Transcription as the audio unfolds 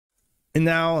And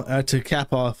now to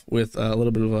cap off with a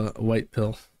little bit of a white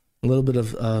pill, a little bit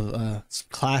of some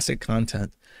classic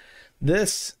content.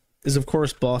 This is, of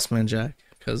course, Bossman Jack,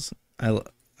 because I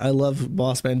love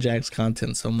Bossman Jack's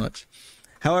content so much.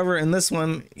 However, in this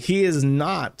one, he is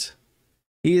not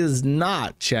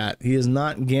chat. He is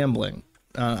not gambling.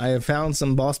 I have found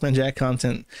some Bossman Jack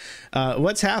content.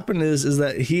 What's happened is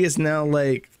that he is now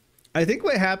like, I think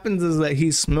what happens is that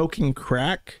he's smoking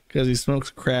crack, because he smokes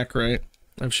crack, right?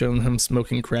 I've shown him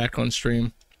smoking crack on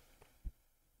stream.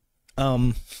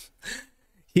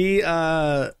 He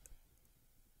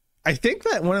I think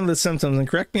that one of the symptoms, and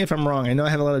correct me if I'm wrong, I know I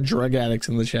have a lot of drug addicts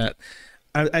in the chat.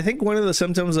 I think one of the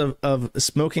symptoms of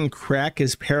smoking crack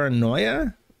is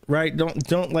paranoia, right?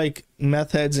 Don't like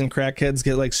meth heads and crackheads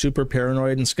get like super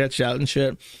paranoid and sketched out and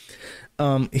shit.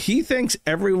 He thinks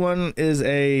everyone is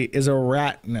a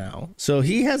rat now. So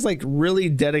he has like really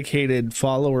dedicated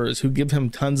followers who give him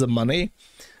tons of money.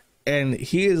 And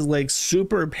he is like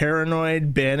super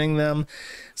paranoid, banning them,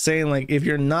 saying like, if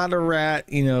you're not a rat,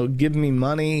 you know, give me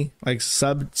money, like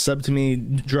sub to me,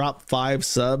 drop 5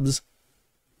 subs.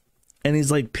 And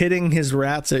he's like pitting his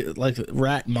rats, like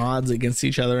rat mods, against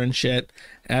each other and shit,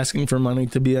 asking for money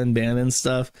to be unbanned and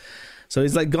stuff. So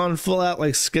he's like gone full out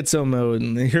like schizo mode,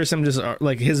 and here's him just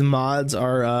like his mods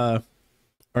are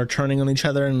turning on each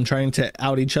other and trying to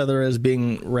out each other as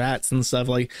being rats and stuff,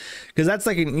 like, because that's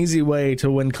like an easy way to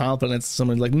win confidence.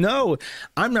 Someone's like, no,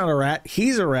 I'm not a rat,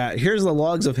 he's a rat, here's the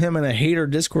logs of him in a hater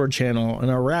Discord channel and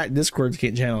a rat Discord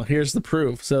channel, here's the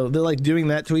proof. So they're like doing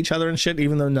that to each other and shit,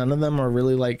 even though none of them are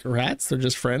really like rats, they're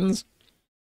just friends.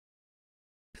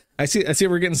 I see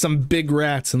we're getting some big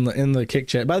rats in the kick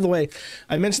chat. By the way,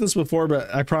 I mentioned this before,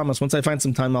 but I promise once I find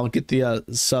some time, I'll get the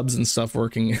subs and stuff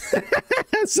working.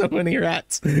 So many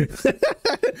rats.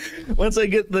 Once I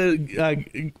get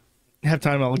the have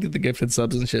time, I'll get the gifted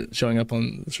subs and shit showing up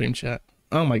on the stream chat.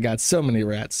 Oh my god, so many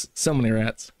rats. So many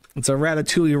rats. It's a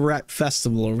Ratatouille rat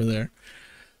festival over there.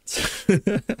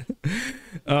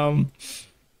 Well,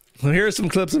 here are some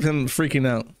clips of him freaking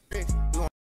out.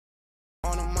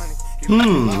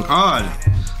 Odd.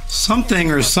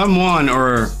 Something or someone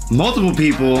or multiple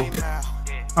people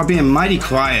are being mighty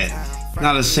quiet.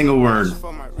 Not a single word.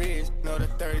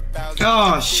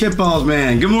 Oh, shitballs,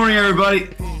 man. Good morning, everybody.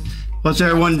 What's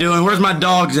everyone doing? Where's my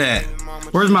dogs at?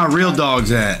 Where's my real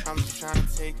dogs at?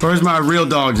 Where's my real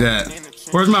dogs at?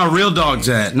 Where's my real dogs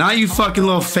at? Not you fucking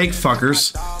little fake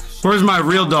fuckers. Where's my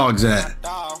real dogs at?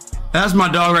 That's my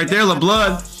dog right there,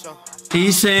 LaBlood.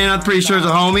 He's saying, I'm pretty sure it's a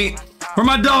homie. Where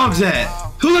my dogs at?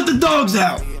 Who let the dogs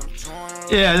out?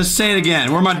 Yeah, just say it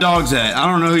again. Where my dogs at? I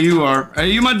don't know who you are. Are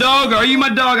you my dog? Are you my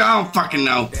dog? I don't fucking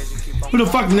know. Who the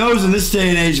fuck knows in this day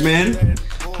and age, man?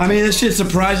 I mean, this shit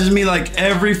surprises me like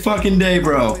every fucking day,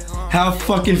 bro. How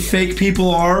fucking fake people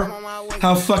are,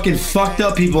 how fucking fucked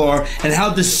up people are, and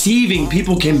how deceiving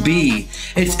people can be.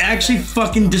 It's actually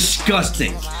fucking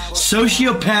disgusting.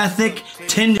 Sociopathic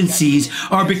tendencies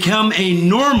are become a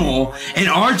normal in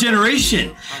our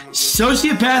generation.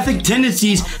 Sociopathic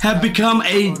tendencies have become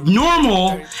a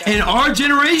normal in our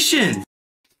generation.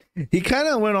 He kind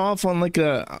of went off on like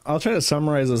I'll try to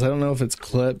summarize this. I don't know if it's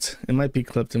clipped. It might be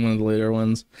clipped in one of the later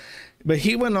ones. But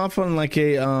he went off on like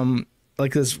a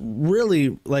like this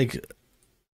really like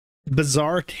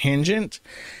bizarre tangent,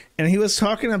 and he was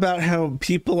talking about how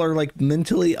people are like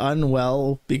mentally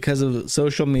unwell because of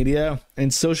social media,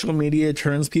 and social media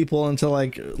turns people into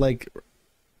like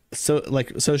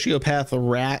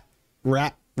sociopath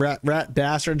rat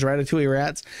bastards, ratatouille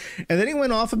rats. And then he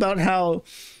went off about how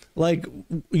like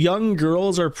young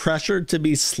girls are pressured to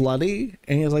be slutty,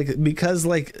 and he's like, because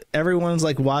like everyone's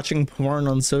like watching porn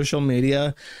on social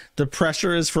media, the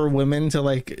pressure is for women to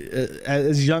like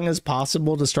as young as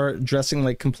possible to start dressing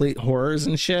like complete horrors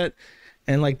and shit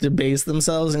and like debase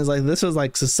themselves. And he's like, this is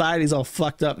like, society's all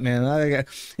fucked up, man. And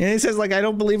he says like, I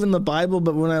don't believe in the Bible,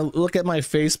 but when I look at my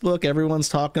Facebook, everyone's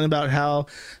talking about how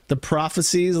the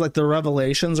prophecies, like the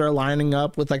revelations, are lining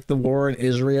up with like the war in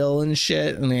Israel and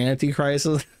shit and the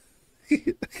Antichrist.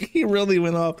 He really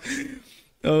went off.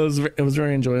 It was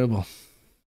very enjoyable.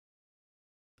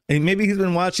 And maybe he's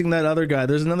been watching that other guy.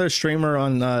 There's another streamer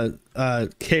on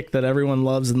Kick that everyone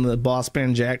loves in the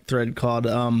BossManJack thread called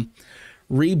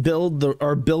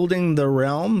Building the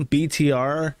Realm,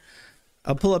 BTR.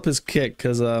 I'll pull up his Kick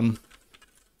because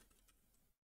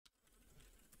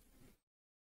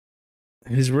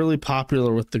he's really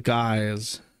popular with the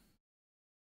guys.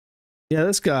 Yeah,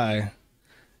 this guy.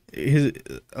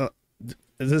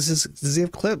 Does he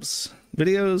have clips,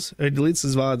 videos? He deletes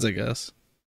his VODs, I guess.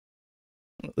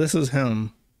 This is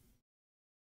him.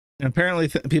 And apparently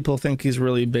people think he's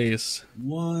really base.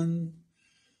 One.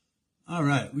 All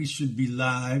right, we should be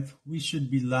live. We should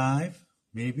be live,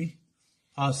 maybe,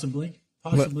 possibly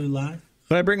live.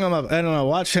 But I bring him up. I don't know.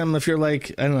 Watch him if you're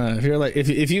like, I don't know, if you're like,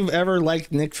 if you've ever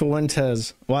liked Nick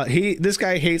Fuentes. Well, this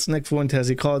guy hates Nick Fuentes.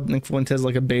 He called Nick Fuentes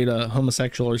like a beta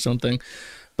homosexual or something.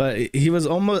 But he was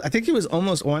almost, I think he was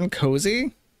almost on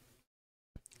Cozy.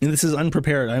 And this is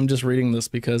unprepared. I'm just reading this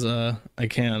because I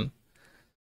can.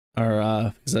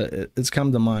 Or it's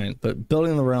come to mind. But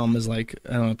Building the Realm is like,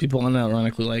 I don't know, people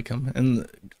unironically like him.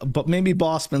 But maybe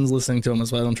Bossman's listening to him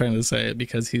is what I'm trying to say,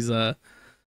 because he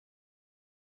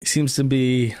seems to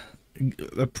be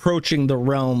approaching the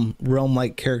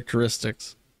realm-like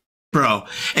characteristics. Bro,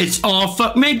 it's all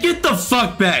fuck. Man, get the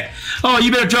fuck back. Oh,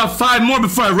 you better drop 5 more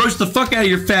before I roast the fuck out of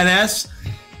your fat ass.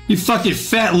 You fucking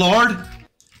fat lord.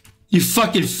 You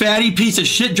fucking fatty piece of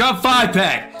shit. Drop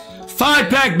 5-pack.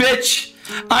 5-pack, bitch.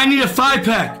 I need a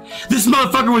 5-pack. This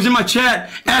motherfucker was in my chat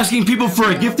asking people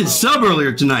for a gifted sub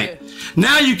earlier tonight.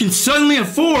 Now you can suddenly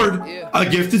afford a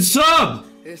gifted sub.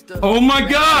 Oh my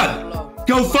god.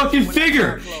 Go fucking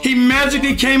figure. He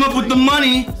magically came up with the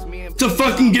money to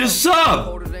fucking get a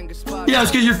sub. Yeah,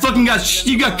 it's because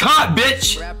you got caught,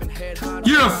 bitch.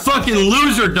 You're a fucking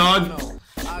loser, dog.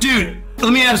 Dude,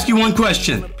 let me ask you one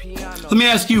question. Let me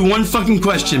ask you one fucking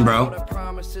question, bro.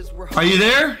 Are you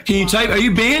there? Can you type? Are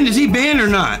you banned? Is he banned or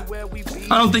not?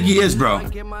 I don't think he is, bro.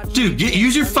 Dude,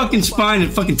 use your fucking spine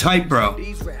and fucking type, bro.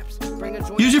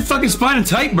 Use your fucking spine and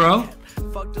type, bro.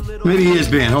 Maybe he is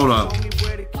banned. Hold up.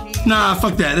 Nah,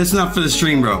 fuck that. That's not for the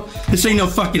stream, bro. This ain't no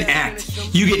fucking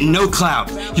act. You get no clout.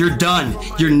 You're done.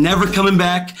 You're never coming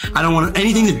back. I don't want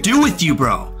anything to do with you,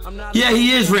 bro. Yeah,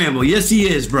 he is Ramble. Yes, he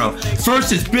is, bro.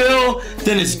 First it's Bill,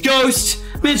 then it's Ghost.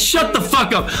 Man, shut the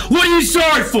fuck up. What are you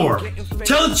sorry for?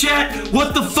 Tell the chat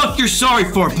what the fuck you're sorry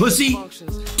for, pussy.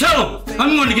 Tell them.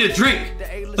 I'm going to get a drink.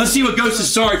 Let's see what Ghost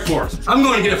is sorry for. I'm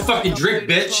going to get a fucking drink,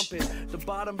 bitch.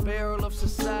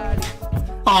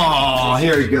 Oh,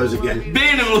 here he goes again.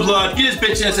 Ban him with blood. Get his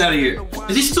bitch ass out of here.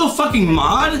 Is he still fucking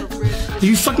mod? Are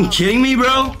you fucking kidding me,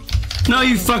 bro? No,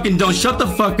 you fucking don't. Shut the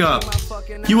fuck up.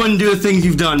 You wouldn't do the things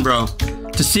you've done, bro.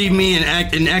 Deceive me and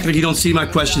act like you don't see my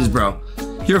questions, bro.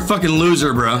 You're a fucking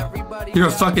loser, bro. You're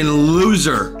a fucking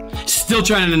loser. Still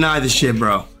trying to deny this shit,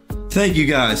 bro. Thank you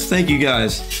guys. Thank you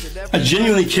guys. I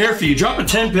genuinely care for you. Drop a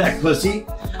 10-pack, pussy.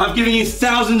 I'm giving you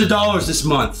thousands of dollars this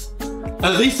month.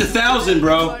 At least 1,000,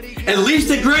 bro. At least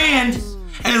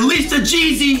 $1,000. At least a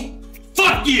Jeezy.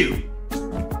 Fuck you.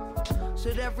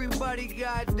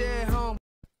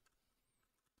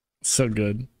 So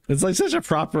good. It's like such a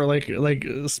proper like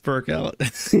spurk out.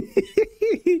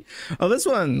 Oh, this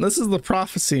is the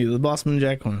prophecy, the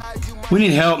BossManJack one. We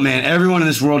need help, man. Everyone in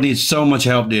this world needs so much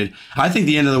help, dude. I think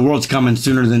the end of the world's coming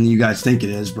sooner than you guys think it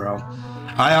is, bro.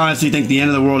 I honestly think the end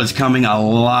of the world is coming a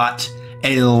lot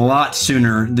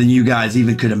sooner than you guys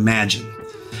even could imagine.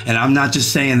 And I'm not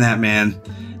just saying that, man.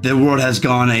 The world has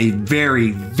gone a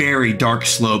very, very dark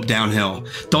slope downhill.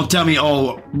 Don't tell me,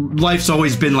 oh, life's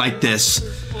always been like this.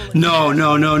 No,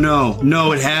 no, no, no.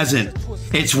 No, it hasn't.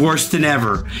 It's worse than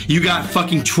ever. You got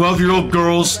fucking 12-year-old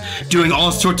girls doing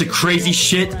all sorts of crazy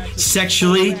shit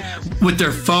sexually with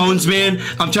their phones, man.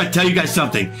 I'm trying to tell you guys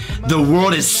something. The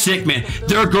world is sick, man.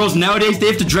 There are girls nowadays, they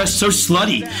have to dress so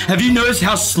slutty. Have you noticed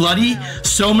how slutty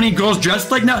so many girls dress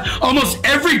like now? Almost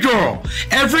every girl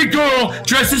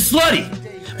dresses slutty.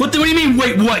 What do you mean,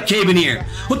 wait, what, Cabernier?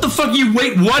 What the fuck are you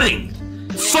wait whatting?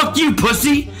 Fuck you,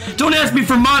 pussy. Don't ask me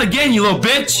for mod again, you little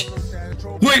bitch.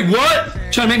 Wait, what?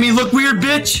 Trying to make me look weird,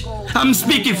 bitch? I'm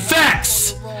speaking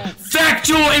facts.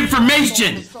 Factual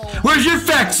information. Where's your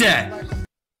facts at?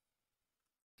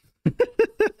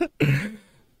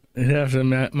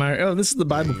 Oh, this is the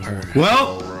Bible part.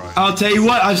 Well, I'll tell you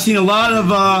what. I've seen a lot of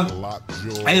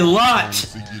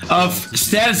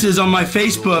statuses on my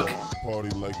Facebook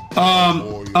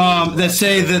that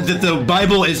say that the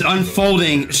Bible is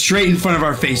unfolding straight in front of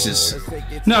our faces.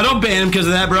 No, don't ban him because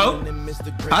of that, bro.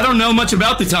 I don't know much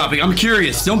about the topic. I'm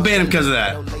curious. Don't ban him because of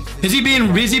that. Is he being?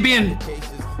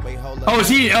 Oh, is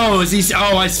he? Oh, is he?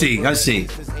 Oh, I see. I see.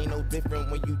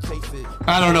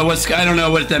 I don't know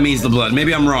what that means. The blood.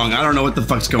 Maybe I'm wrong. I don't know what the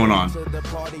fuck's going on.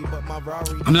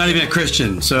 I'm not even a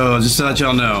Christian, so just to let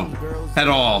y'all know, at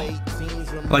all.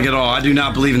 Like at all. I do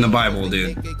not believe in the Bible,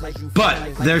 dude.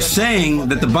 But they're saying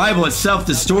that the Bible itself,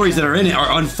 the stories that are in it,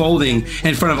 are unfolding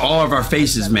in front of all of our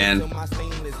faces, man.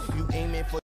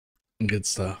 Good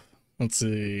stuff. Let's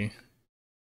see.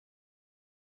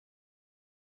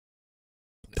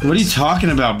 What are you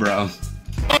talking about, bro?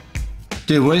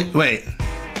 Dude, wait.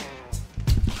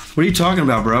 What are you talking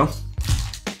about, bro?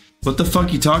 What the fuck are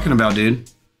you talking about, dude?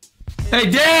 Hey,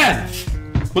 Dad!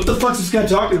 What the fuck's this guy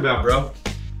talking about, bro?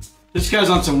 This guy's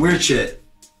on some weird shit.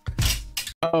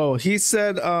 Oh, he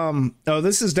said, oh,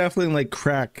 this is definitely like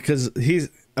crack, because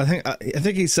I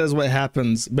think he says what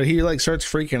happens, but he like starts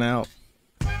freaking out.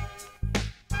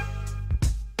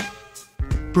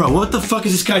 Bro, what the fuck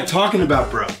is this guy talking about,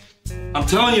 bro? I'm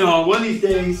telling you all, one of these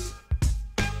days.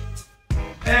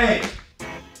 Hey!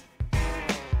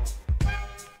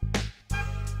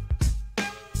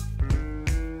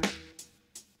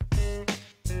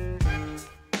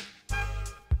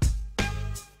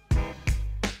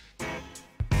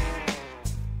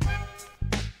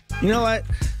 You know what?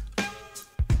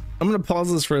 I'm gonna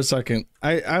pause this for a second.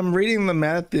 I'm reading the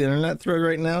Mad at the Internet thread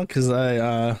right now because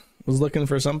I was looking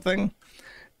for something,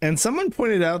 and someone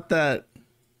pointed out that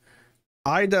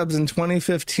iDubbbz in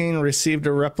 2015 received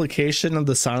a replication of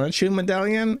the Sonichu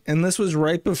medallion, and this was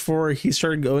right before he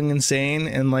started going insane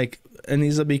and like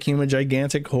Aniza became a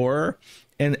gigantic whore,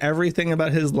 and everything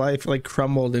about his life like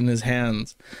crumbled in his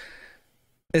hands.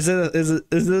 Is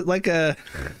it like a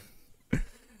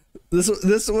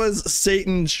This was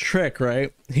Satan's trick,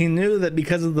 right? He knew that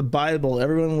because of the Bible,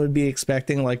 everyone would be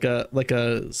expecting like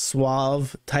a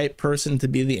suave type person to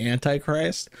be the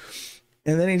Antichrist.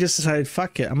 And then he just decided,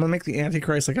 fuck it, I'm gonna make the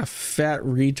Antichrist like a fat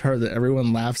retard that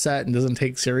everyone laughs at and doesn't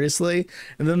take seriously.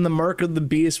 And then the mark of the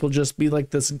beast will just be like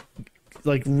this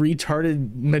like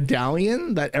retarded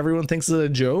medallion that everyone thinks is a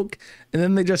joke. And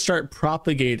then they just start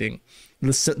propagating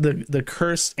the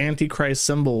cursed Antichrist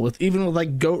symbol with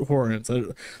like goat horns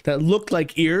that look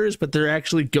like ears, but they're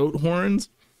actually goat horns.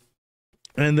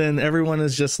 And then everyone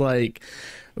is just like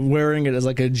wearing it as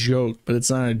like a joke, but it's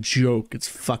not a joke. It's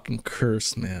fucking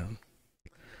cursed, man.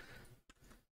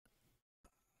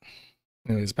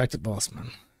 Anyways, back to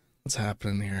Bossman. What's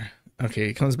happening here? Okay,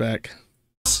 he comes back.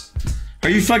 Are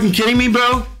you fucking kidding me,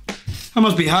 bro? I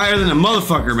must be higher than a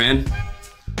motherfucker, man.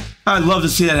 I'd love to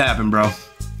see that happen, bro.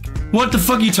 What the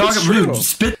fuck are you talking about?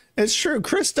 Spit. It's true.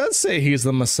 Chris does say he's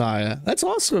the Messiah. That's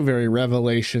also very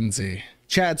Revelation-y.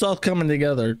 Chat, it's all coming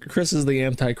together. Chris is the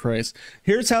Antichrist.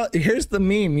 Here's the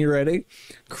meme. You ready?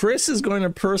 Chris is going to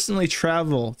personally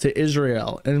travel to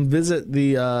Israel and visit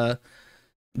the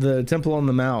Temple on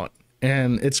the Mount.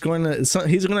 And he's going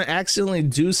to accidentally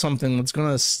do something that's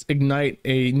going to ignite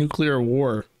a nuclear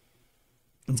war.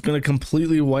 It's going to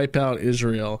completely wipe out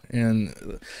Israel.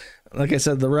 And like I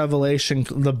said,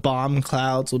 the bomb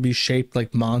clouds will be shaped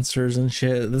like monsters and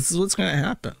shit. This is what's going to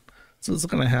happen. This is what's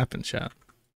going to happen, chat.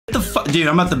 What the fuck? Dude,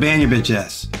 I'm about to ban your bitch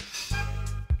ass.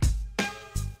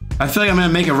 I feel like I'm going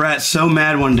to make a rat so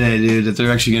mad one day, dude, that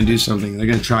they're actually going to do something. They're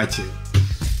going to try to.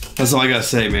 That's all I got to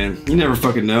say, man. You never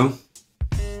fucking know.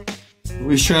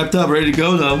 We're strapped up, ready to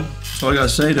go, though. That's all I got to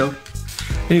say, though.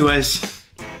 Anyways,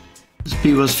 this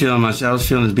beat was feeling myself. I was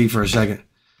feeling this beat for a second.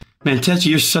 Man, Tetchy,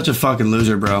 you're such a fucking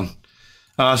loser, bro.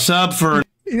 Sub for...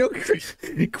 You know,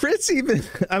 Chris even...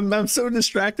 I'm so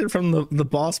distracted from the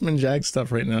BossManJack's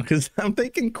stuff right now, because I'm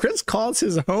thinking Chris calls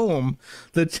his home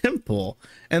the temple,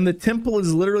 and the temple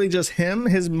is literally just him,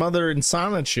 his mother, and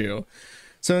Sonichu.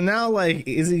 So now, like,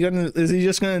 is he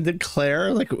just gonna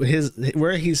declare like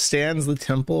where he stands the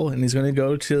temple, and he's gonna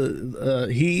go to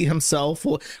he himself?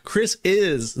 Chris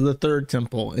is the third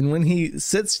temple, and when he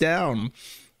sits down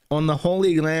on the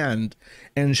Holy Land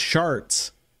and sharts,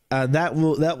 that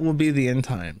will be the end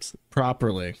times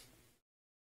properly.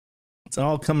 It's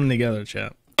all coming together,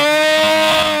 chat.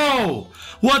 Oh,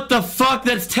 what the fuck?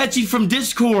 That's Tetchy from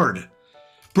Discord,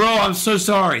 bro. I'm so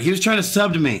sorry. He was trying to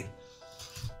sub to me.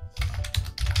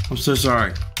 I'm so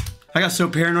sorry. I got so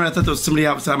paranoid. I thought there was somebody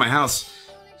outside my house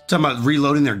talking about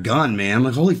reloading their gun, man. I'm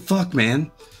like, holy fuck, man.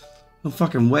 No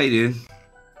fucking way, dude.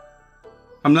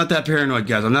 I'm not that paranoid,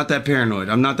 guys. I'm not that paranoid.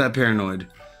 I'm not that paranoid.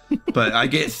 But I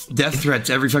get death threats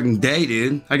every fucking day,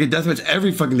 dude. I get death threats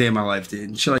every fucking day of my life,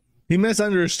 dude. Shit like he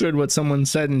misunderstood what someone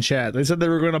said in chat. They said they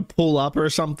were going to pull up or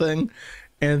something.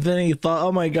 And then he thought,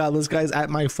 oh my god, this guy's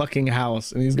at my fucking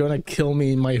house and he's going to kill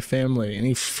me and my family. And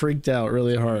he freaked out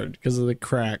really hard because of the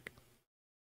crack.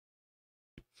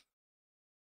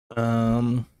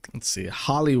 Let's see.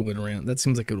 Hollywood rant. That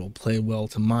seems like it will play well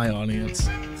to my audience.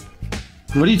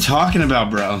 What are you talking about,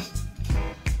 bro?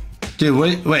 Dude,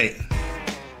 wait.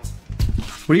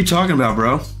 What are you talking about,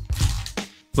 bro?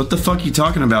 What the fuck are you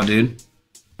talking about, dude?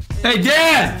 Hey,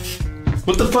 Dad!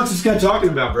 What the fuck's this guy talking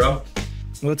about, bro?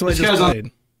 Well, that's what I just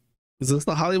played. Is this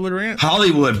the Hollywood rant?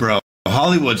 Hollywood, bro.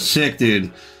 Hollywood's sick,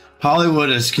 dude. Hollywood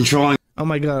is controlling. Oh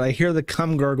my god, I hear the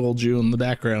cum gargle Jew in the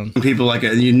background. People like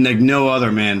no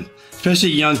other, man.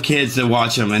 Especially young kids that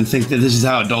watch them and think that this is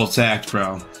how adults act,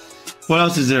 bro. What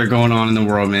else is there going on in the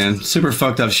world, man? Super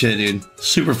fucked up shit, dude.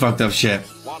 Super fucked up shit.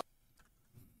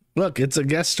 Look, it's a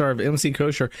guest star of MC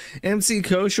Kosher. MC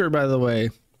Kosher, by the way,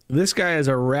 This guy is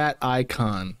a rat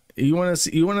icon. You want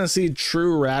to see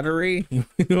true rattery? You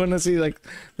want to see like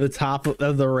the top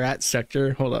of the rat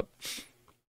sector? Hold up.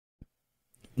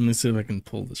 Let me see if I can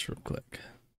pull this real quick.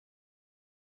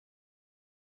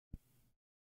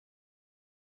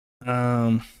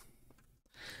 I'm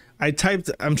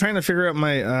trying to figure out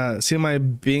my see my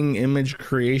Bing image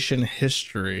creation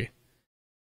history.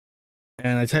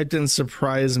 And I typed in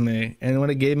surprise me, and what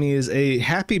it gave me is a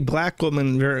happy black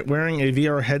woman wearing a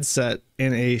VR headset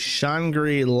in a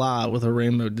Shangri-La with a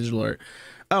rainbow digital art.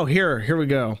 Oh, here we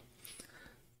go.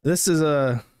 This is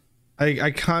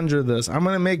I conjure this. I'm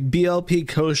gonna make BLP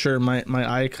Kosher my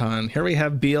icon. Here we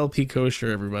have BLP Kosher,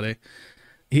 everybody.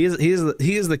 He is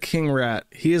the king rat.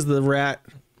 He is the rat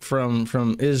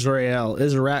from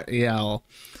Israel.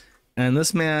 And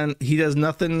this man, he does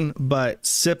nothing but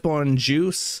sip on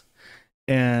juice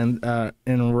and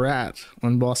rat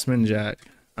on BossManJack.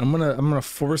 I'm gonna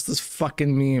force this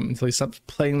fucking meme until he stops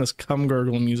playing this cum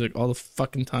gurgle music all the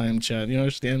fucking time, Chad. You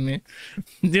understand me?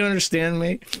 Do you understand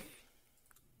me?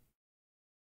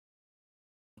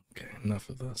 Okay, enough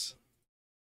of this.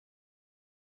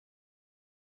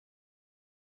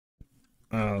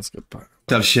 Let's get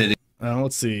tough shit.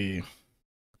 Let's see.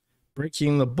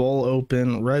 Breaking the bowl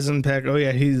open, resin pack. Oh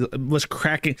yeah, he was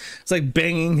cracking. It's like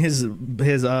banging his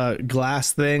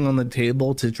glass thing on the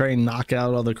table to try and knock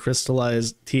out all the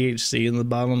crystallized THC in the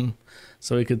bottom,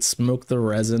 so he could smoke the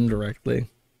resin directly.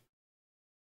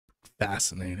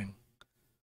 Fascinating.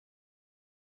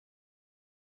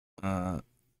 I'm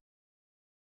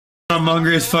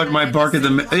hungry as fuck. My bark at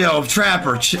the yo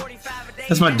Trapper.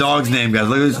 That's my dog's name, guys.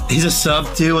 Look, he's a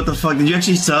sub too. What the fuck? Did you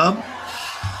actually sub?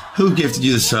 Who gifted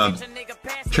you the sub?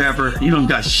 Trapper, you don't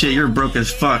got shit. You're broke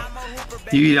as fuck.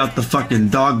 You eat out the fucking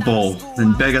dog bowl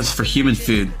and beg us for human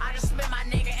food.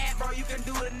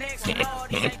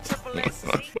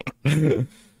 I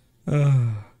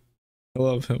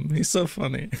love him. He's so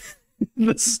funny.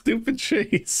 The stupid shit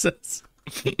he says.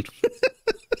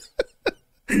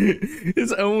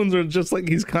 His owns are just like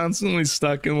he's constantly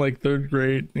stuck in like 3rd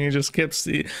grade, and he just kept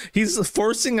he's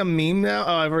forcing a meme now.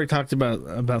 Oh, I've already talked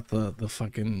about the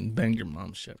fucking bang your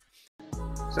mom shit.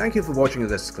 Thank you for watching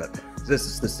this clip. This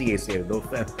is the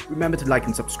CAC. Remember to like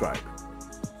and subscribe.